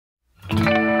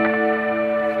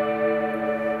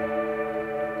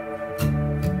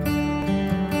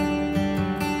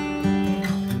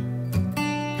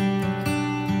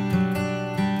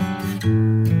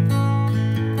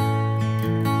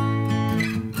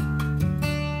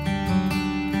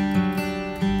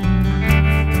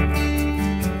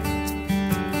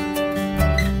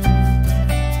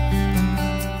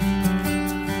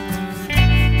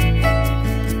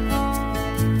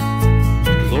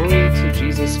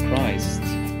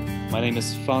My name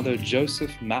is Father Joseph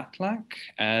Matlak,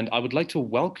 and I would like to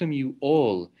welcome you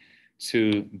all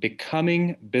to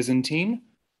Becoming Byzantine,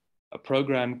 a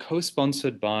program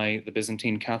co-sponsored by the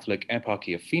Byzantine Catholic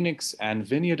Eparchy of Phoenix and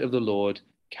Vineyard of the Lord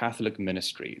Catholic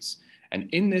Ministries. And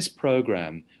in this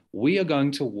program, we are going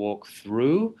to walk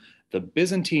through the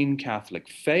Byzantine Catholic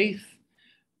faith,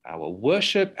 our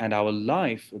worship, and our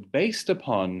life based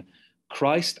upon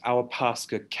Christ Our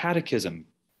Pascha catechism.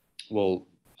 We'll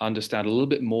understand a little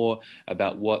bit more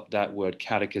about what that word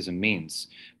catechism means.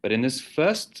 But in this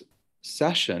first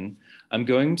session, I'm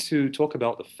going to talk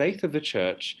about the faith of the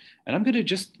church, and I'm going to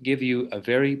just give you a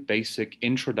very basic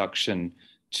introduction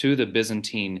to the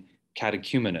Byzantine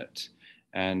Catechumenate.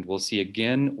 And we'll see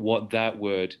again what that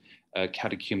word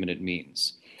catechumenate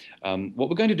means. What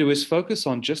we're going to do is focus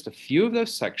on just a few of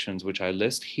those sections, which I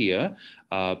list here,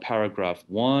 paragraph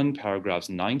 1, paragraphs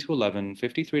 9 to 11,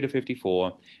 53 to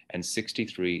 54, and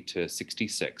 63 to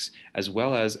 66, as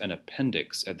well as an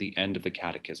appendix at the end of the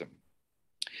catechism.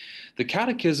 The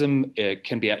catechism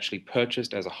can be actually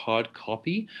purchased as a hard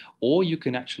copy, or you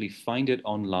can actually find it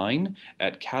online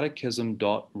at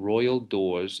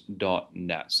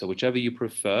catechism.royaldoors.net. So whichever you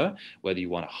prefer, whether you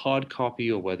want a hard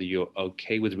copy or whether you're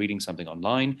okay with reading something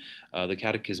online, the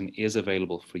catechism is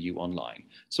available for you online.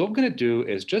 So what I'm going to do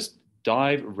is just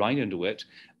dive right into it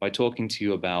by talking to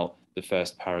you about the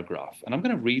first paragraph. And I'm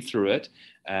going to read through it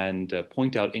and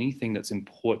point out anything that's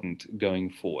important going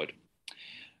forward.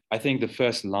 I think the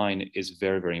first line is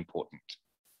very, very important.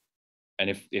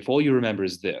 And if all you remember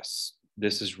is this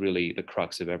is really the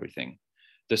crux of everything.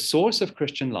 The source of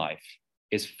Christian life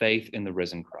is faith in the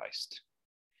risen Christ.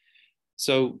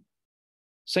 So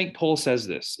St. Paul says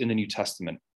this in the New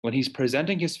Testament when he's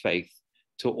presenting his faith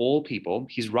to all people.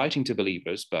 He's writing to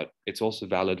believers, but it's also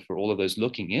valid for all of those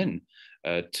looking in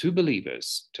to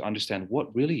believers to understand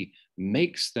what really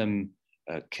makes them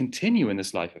continue in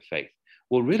this life of faith.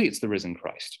 Well, really, it's the risen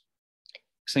Christ.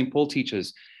 St. Paul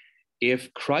teaches,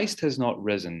 if Christ has not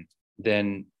risen,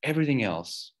 then everything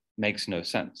else makes no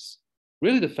sense.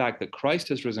 Really, the fact that Christ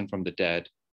has risen from the dead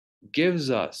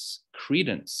gives us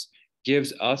credence,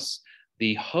 gives us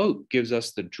the hope, gives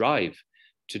us the drive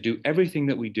to do everything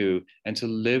that we do and to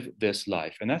live this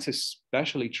life. And that's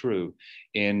especially true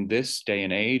in this day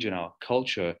and age in our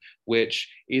culture, which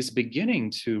is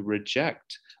beginning to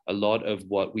reject a lot of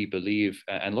what we believe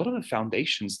and a lot of the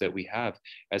foundations that we have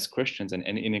as Christians and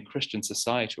in a Christian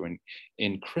society or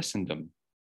in Christendom.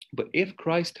 But if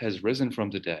Christ has risen from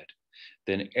the dead,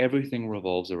 then everything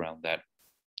revolves around that.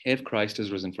 If Christ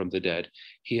has risen from the dead,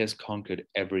 he has conquered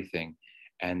everything.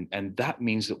 And that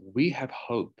means that we have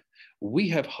hope. We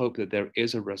have hope that there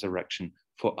is a resurrection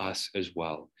for us as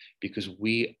well, because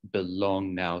we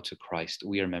belong now to Christ.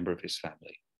 We are a member of his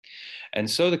family. And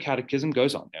so the catechism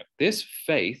goes on. Now, this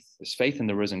faith in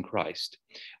the risen Christ,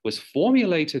 was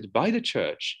formulated by the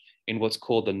church in what's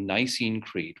called the Nicene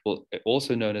Creed,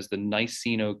 also known as the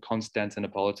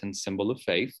Niceno-Constantinopolitan symbol of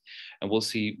faith. And we'll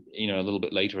see, a little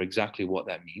bit later exactly what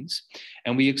that means.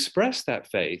 And we express that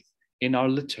faith in our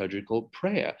liturgical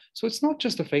prayer. So it's not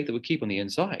just a faith that we keep on the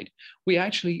inside. We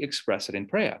actually express it in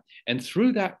prayer. And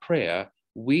through that prayer,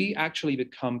 we actually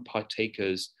become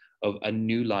partakers of a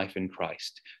new life in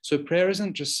Christ. So prayer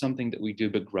isn't just something that we do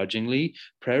begrudgingly.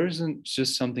 Prayer isn't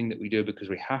just something that we do because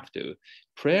we have to.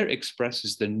 Prayer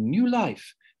expresses the new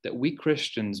life that we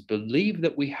Christians believe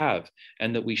that we have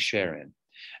and that we share in.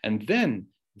 And then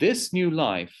this new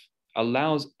life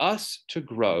allows us to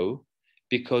grow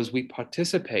because we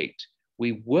participate,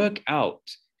 we work out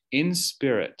in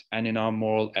spirit and in our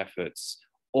moral efforts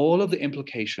all of the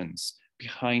implications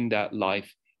behind that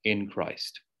life in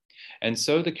Christ. And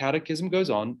so the catechism goes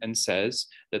on and says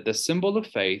that the symbol of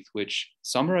faith, which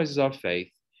summarizes our faith,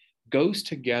 goes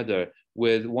together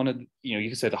with one of, you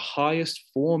can say the highest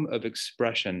form of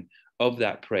expression of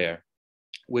that prayer,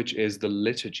 which is the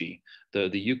liturgy, the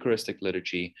Eucharistic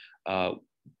liturgy,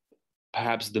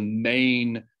 perhaps the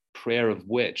main prayer of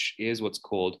which is what's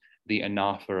called the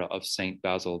anaphora of Saint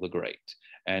Basil the Great.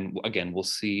 And again, we'll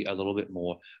see a little bit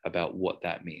more about what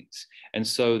that means. And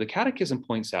so the catechism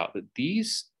points out that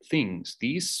these things,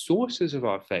 these sources of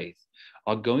our faith,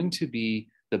 are going to be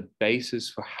the basis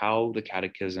for how the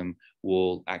catechism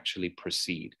will actually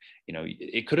proceed.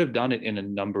 It could have done it in a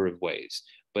number of ways,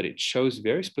 but it chose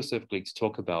very specifically to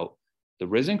talk about the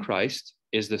risen Christ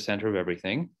is the center of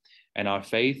everything. And our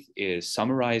faith is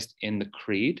summarized in the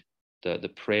creed,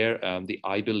 the prayer, the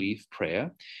I believe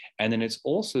prayer. And then it's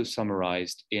also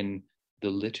summarized in the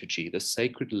liturgy, the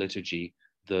sacred liturgy,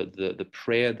 the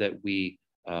prayer that we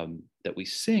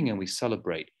sing and we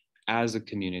celebrate as a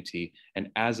community, and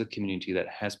as a community that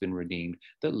has been redeemed,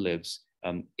 that lives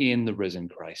in the risen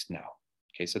Christ now.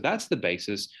 Okay, so that's the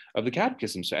basis of the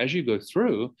catechism. So as you go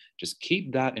through, just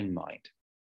keep that in mind.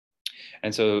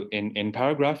 And so in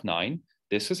paragraph 9,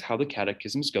 this is how the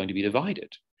catechism is going to be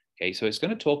divided. Okay, so it's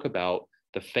going to talk about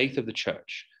the faith of the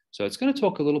church. So it's going to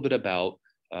talk a little bit about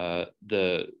our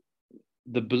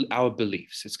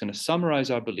beliefs. It's going to summarize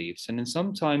our beliefs, and then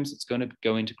sometimes it's going to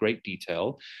go into great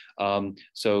detail.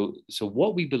 So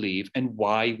what we believe and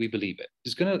why we believe it.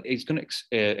 It's going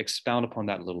to expound upon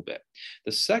that a little bit.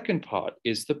 The second part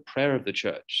is the prayer of the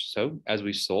church. So as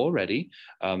we saw already,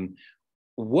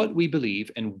 what we believe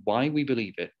and why we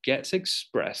believe it gets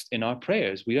expressed in our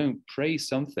prayers. We don't pray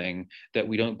something that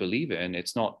we don't believe in.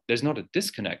 There's not a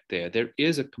disconnect there. There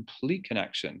is a complete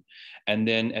connection. And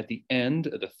then at the end,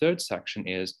 the third section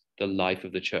is the life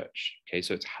of the church. Okay,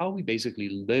 so it's how we basically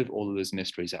live all of those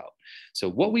mysteries out. So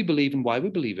what we believe and why we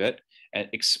believe it, and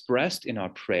expressed in our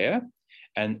prayer,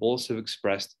 and also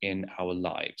expressed in our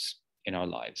lives.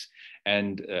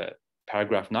 And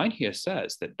paragraph 9 here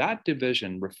says that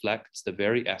division reflects the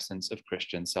very essence of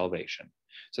Christian salvation.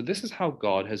 So this is how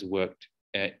God has worked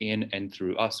in and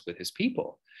through us with his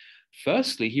people.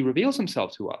 Firstly, he reveals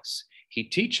himself to us. He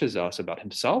teaches us about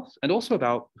himself and also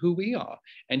about who we are.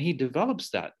 And he develops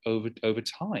that over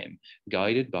time,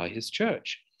 guided by his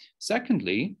church.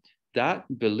 Secondly, that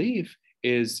belief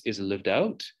is lived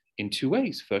out in two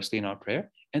ways. Firstly, in our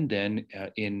prayer, and then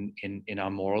in our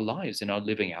moral lives, in our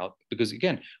living out, because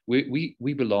again,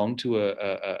 we belong to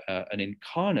an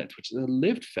incarnate, which is a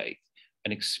lived faith,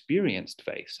 an experienced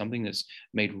faith, something that's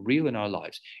made real in our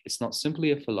lives. It's not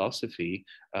simply a philosophy,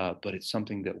 but it's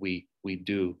something that we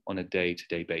do on a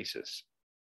day-to-day basis.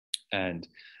 And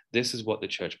this is what the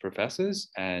church professes,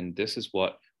 and this is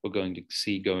what we're going to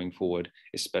see going forward,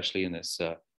 especially in this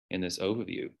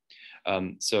overview.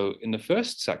 So in the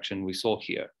first section we saw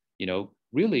here,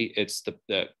 really it's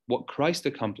what Christ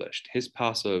accomplished, his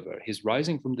Passover, his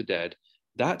rising from the dead.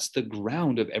 That's the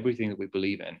ground of everything that we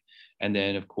believe in. And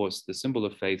then, of course, the symbol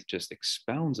of faith just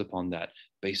expounds upon that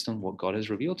based on what God has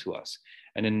revealed to us.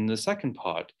 And in the second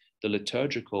part, the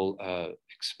liturgical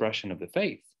expression of the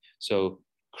faith. So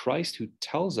Christ, who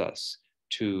tells us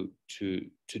to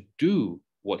do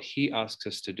what he asks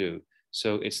us to do.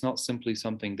 So it's not simply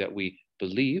something that we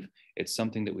believe, it's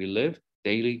something that we live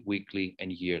daily, weekly,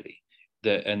 and yearly.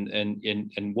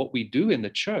 And what we do in the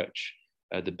church,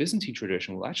 the Byzantine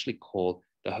tradition will actually call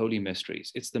the holy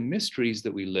mysteries. It's the mysteries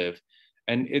that we live.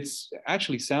 And it's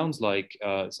actually sounds like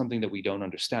something that we don't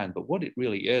understand, but what it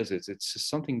really is it's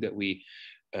something that we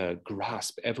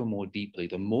grasp ever more deeply.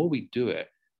 The more we do it,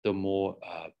 the more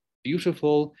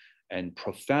beautiful and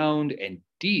profound and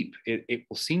deep it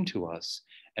will seem to us.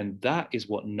 And that is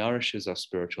what nourishes our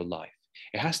spiritual life.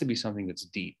 It has to be something that's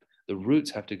deep. The roots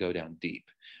have to go down deep.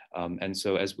 And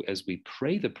so as we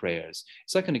pray the prayers,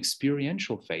 it's like an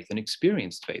experiential faith, an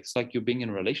experienced faith. It's like you're being in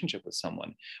a relationship with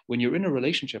someone. When you're in a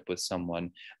relationship with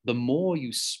someone, the more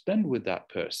you spend with that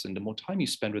person, the more time you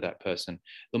spend with that person,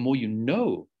 the more you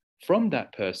know from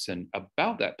that person,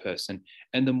 about that person,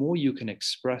 and the more you can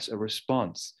express a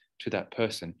response to that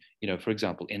person. For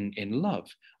example, in love,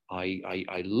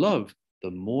 I love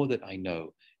the more that I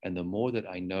know, and the more that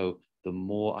I know, the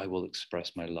more I will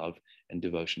express my love and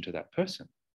devotion to that person.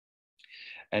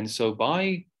 And so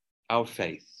by our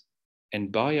faith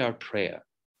and by our prayer,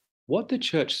 what the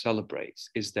church celebrates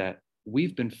is that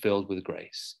we've been filled with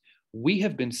grace. We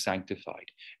have been sanctified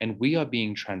and we are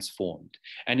being transformed.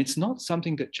 And it's not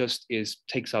something that just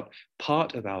takes up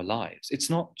part of our lives. It's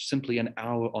not simply an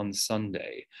hour on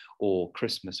Sunday or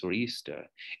Christmas or Easter.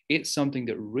 It's something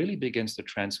that really begins to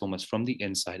transform us from the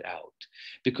inside out,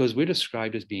 because we're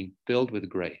described as being filled with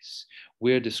grace.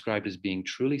 We're described as being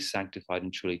truly sanctified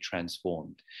and truly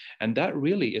transformed. And that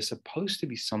really is supposed to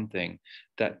be something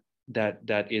that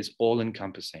is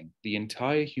all-encompassing. The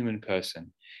entire human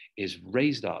person is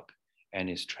raised up and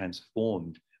is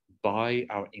transformed by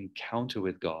our encounter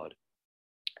with God.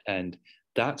 And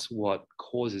that's what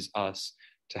causes us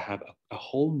to have a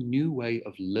whole new way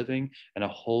of living and a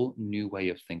whole new way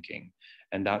of thinking.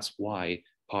 And that's why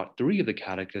part 3 of the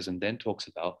Catechism then talks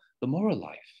about the moral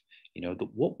life.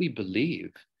 What we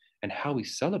believe and how we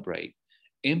celebrate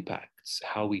impacts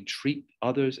how we treat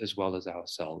others as well as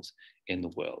ourselves in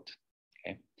the world.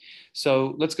 Okay,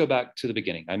 so let's go back to the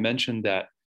beginning. I mentioned that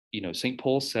St.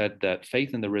 Paul said that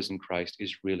faith in the risen Christ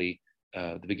is really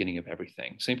the beginning of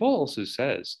everything. St. Paul also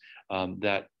says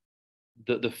that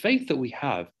the faith that we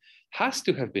have has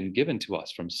to have been given to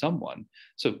us from someone.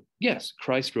 So yes,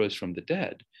 Christ rose from the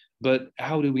dead, but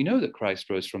how do we know that Christ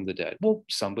rose from the dead? Well,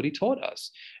 somebody taught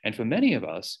us. And for many of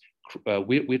us,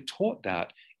 we're taught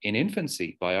that in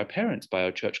infancy by our parents, by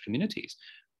our church communities.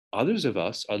 Others of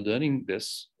us are learning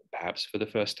this perhaps for the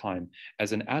first time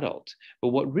as an adult. But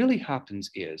what really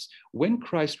happens is when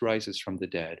Christ rises from the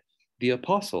dead, the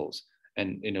apostles,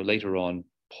 and later on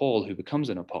Paul, who becomes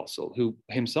an apostle, who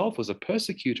himself was a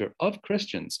persecutor of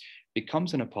Christians,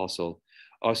 becomes an apostle,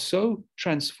 are so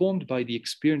transformed by the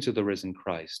experience of the risen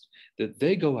Christ that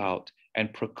they go out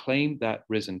and proclaim that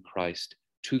risen Christ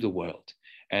to the world.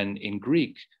 And in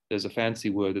Greek, there's a fancy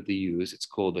word that they use. It's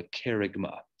called the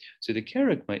kerygma. So the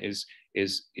kerygma is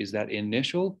that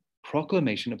initial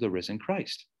proclamation of the risen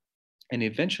Christ. And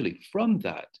eventually from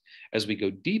that, as we go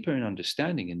deeper in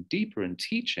understanding and deeper in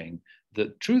teaching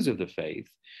the truths of the faith,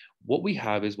 what we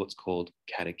have is what's called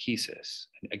catechesis.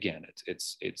 And again,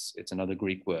 it's another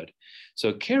Greek word.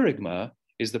 So kerygma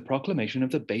is the proclamation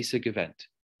of the basic event.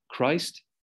 Christ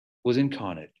was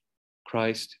incarnate.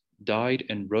 Christ died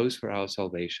and rose for our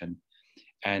salvation.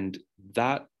 And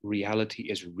that reality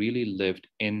is really lived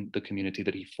in the community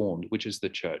that he formed, which is the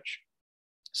church.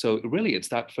 So really, it's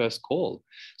that first call.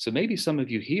 So maybe some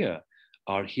of you here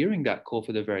are hearing that call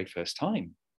for the very first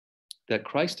time, that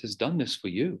Christ has done this for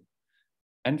you.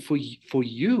 And for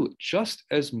you, just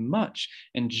as much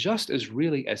and just as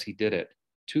really as he did it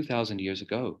 2,000 years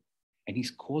ago. And he's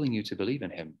calling you to believe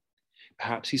in him.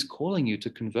 Perhaps he's calling you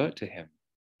to convert to him.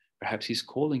 Perhaps he's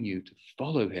calling you to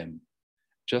follow him,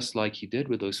 just like he did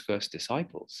with those first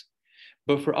disciples.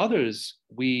 But for others,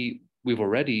 we've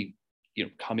already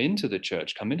come into the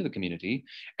church, come into the community,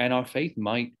 and our faith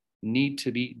might need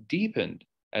to be deepened.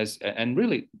 And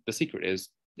really, the secret is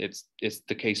it's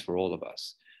the case for all of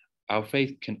us. Our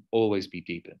faith can always be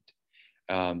deepened.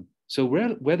 So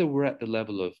whether we're at the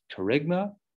level of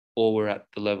kerygma or we're at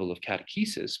the level of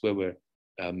catechesis, where we're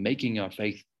making our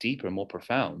faith deeper, more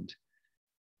profound,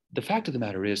 the fact of the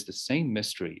matter is the same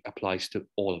mystery applies to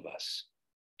all of us.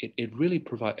 It really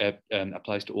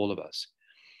applies to all of us.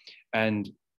 And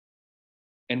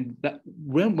that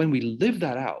when we live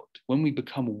that out, when we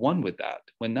become one with that,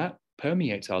 when that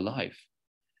permeates our life,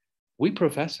 we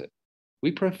profess it.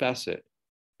 We profess it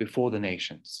before the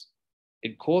nations.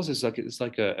 It causes it's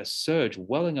like a surge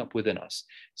welling up within us.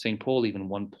 St. Paul even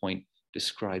one point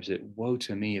describes it, woe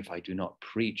to me if I do not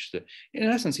preach. That in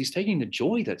essence, he's taking the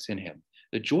joy that's in him,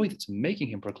 the joy that's making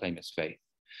him proclaim his faith.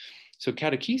 So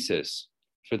catechesis,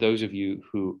 for those of you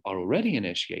who are already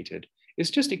initiated,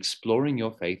 is just exploring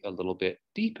your faith a little bit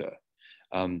deeper.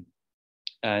 And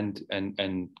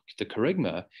the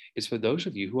kerygma is for those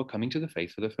of you who are coming to the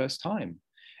faith for the first time.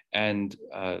 And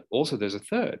also there's a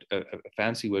third, a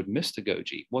fancy word,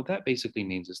 mystagogy. What that basically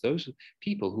means is those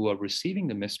people who are receiving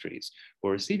the mysteries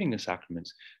or receiving the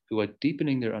sacraments, who are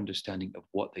deepening their understanding of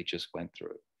what they just went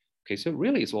through. Okay, so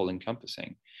really it's all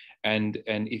encompassing. And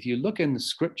if you look in the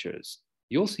scriptures,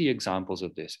 you'll see examples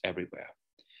of this everywhere.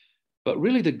 But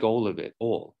really the goal of it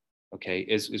all, okay,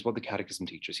 is what the catechism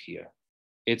teaches here.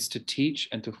 It's to teach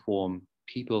and to form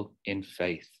people in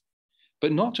faith,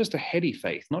 but not just a heady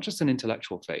faith, not just an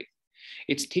intellectual faith.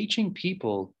 It's teaching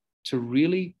people to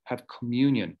really have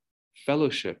communion,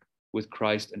 fellowship with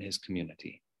Christ and his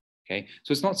community, okay?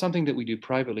 So it's not something that we do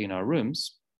privately in our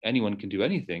rooms. Anyone can do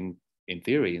anything in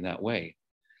theory in that way.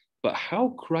 But how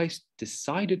Christ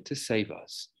decided to save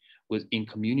us was in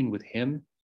communion with him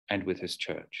and with his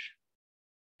church.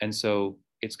 And so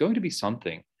it's going to be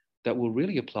something that will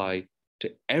really apply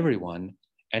to everyone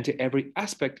and to every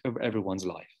aspect of everyone's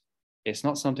life. It's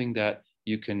not something that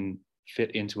you can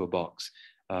fit into a box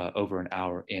over an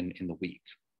hour in the week.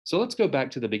 So let's go back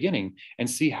to the beginning and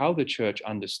see how the church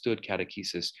understood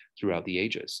catechesis throughout the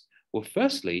ages. Well,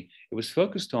 firstly, it was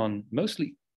focused on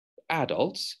mostly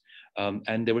adults,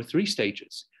 and there were three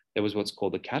stages. There was what's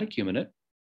called the catechumenate,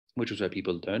 which was where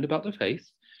people learned about the faith.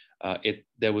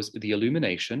 There was the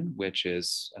illumination, which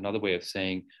is another way of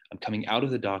saying I'm coming out of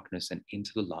the darkness and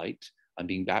into the light. I'm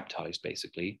being baptized,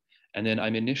 basically. And then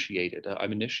I'm initiated.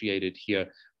 I'm initiated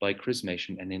here by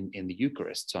chrismation and in the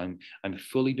Eucharist. So I'm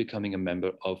fully becoming a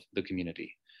member of the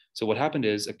community. So what happened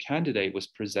is a candidate was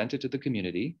presented to the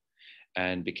community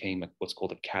and became what's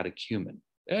called a catechumen,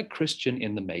 a Christian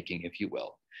in the making, if you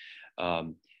will.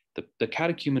 The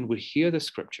catechumen would hear the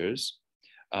scriptures,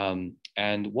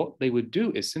 and what they would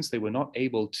do is, since they were not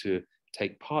able to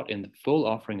take part in the full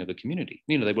offering of the community,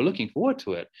 they were looking forward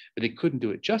to it, but they couldn't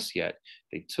do it just yet.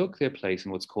 They took their place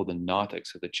in what's called the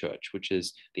narthex of the church, which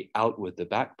is the outward, the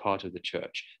back part of the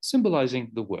church,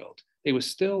 symbolizing the world. They were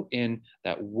still in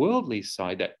that worldly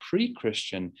side, that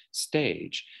pre-Christian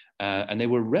stage, and they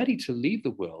were ready to leave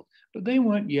the world, but they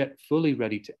weren't yet fully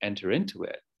ready to enter into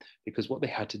it, because what they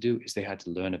had to do is they had to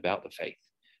learn about the faith.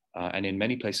 And in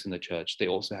many places in the church, they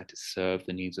also had to serve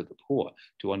the needs of the poor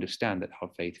to understand that our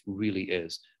faith really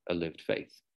is a lived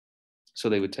faith. So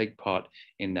they would take part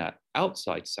in that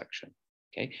outside section.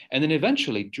 Okay. And then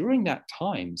eventually, during that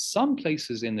time, some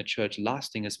places in the church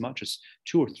lasting as much as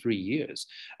 2 or 3 years,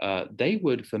 they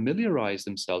would familiarize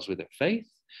themselves with their faith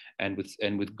and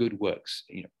with good works,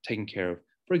 taking care of,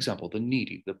 for example, the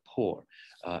needy, the poor.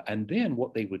 And then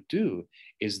what they would do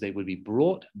is they would be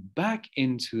brought back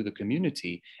into the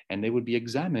community, and they would be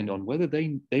examined on whether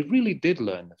they really did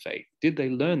learn the faith. Did they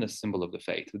learn the symbol of the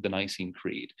faith, the Nicene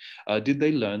Creed? Did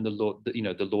they learn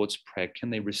the Lord's Prayer? Can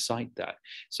they recite that?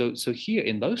 So here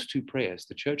in those two prayers,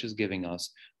 the church is giving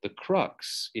us the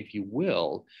crux, if you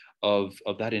will, of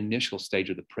that initial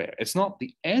stage of the prayer. It's not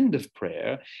the end of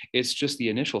prayer, it's just the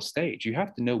initial stage. You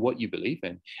have to know what you believe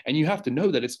in, and you have to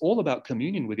know that it's all about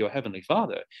communion with your Heavenly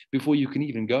Father before you can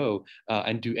even go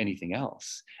and do anything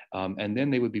else. And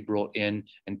then they would be brought in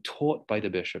and taught by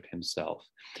the bishop himself,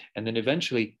 and then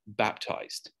eventually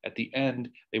baptized. At the end,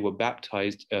 they were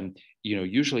baptized,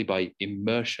 usually by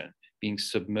immersion, being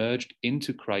submerged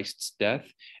into Christ's death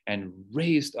and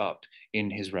raised up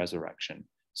in his resurrection.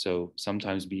 So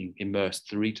sometimes being immersed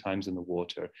 3 times in the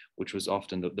water, which was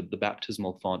often the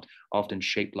baptismal font, often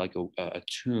shaped like a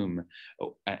tomb,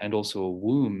 and also a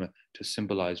womb, to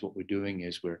symbolize what we're doing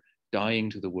is we're dying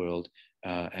to the world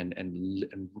and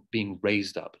being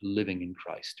raised up, living in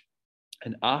Christ.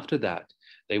 And after that,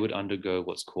 they would undergo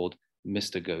what's called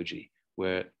mystagogy,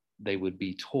 where they would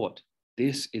be taught,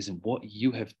 this is what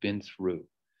you have been through.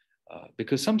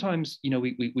 Because sometimes,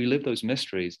 we live those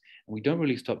mysteries and we don't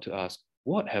really stop to ask,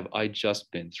 what have I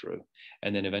just been through?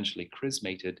 And then eventually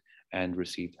chrismated and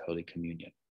received Holy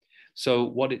Communion.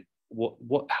 So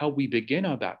how we begin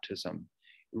our baptism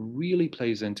really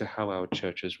plays into how our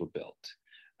churches were built.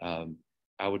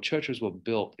 Our churches were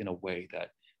built in a way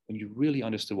that when you really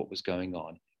understood what was going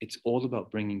on, it's all about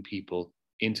bringing people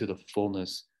into the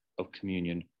fullness of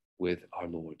communion with our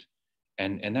Lord.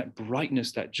 And that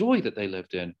brightness, that joy that they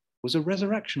lived in was a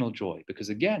resurrectional joy, because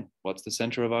again, what's the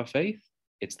center of our faith?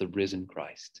 It's the risen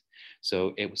Christ.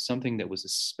 So it was something that was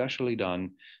especially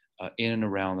done in and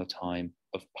around the time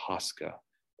of Pascha,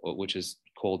 which is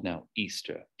called now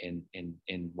Easter in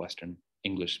Western,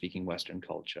 English-speaking Western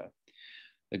culture.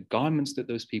 The garments that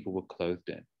those people were clothed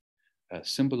in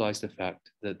symbolize the fact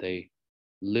that they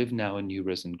live now a new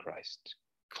risen Christ,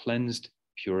 cleansed,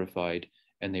 purified,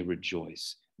 and they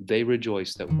rejoice. They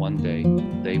rejoice that one day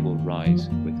they will rise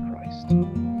with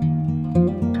Christ.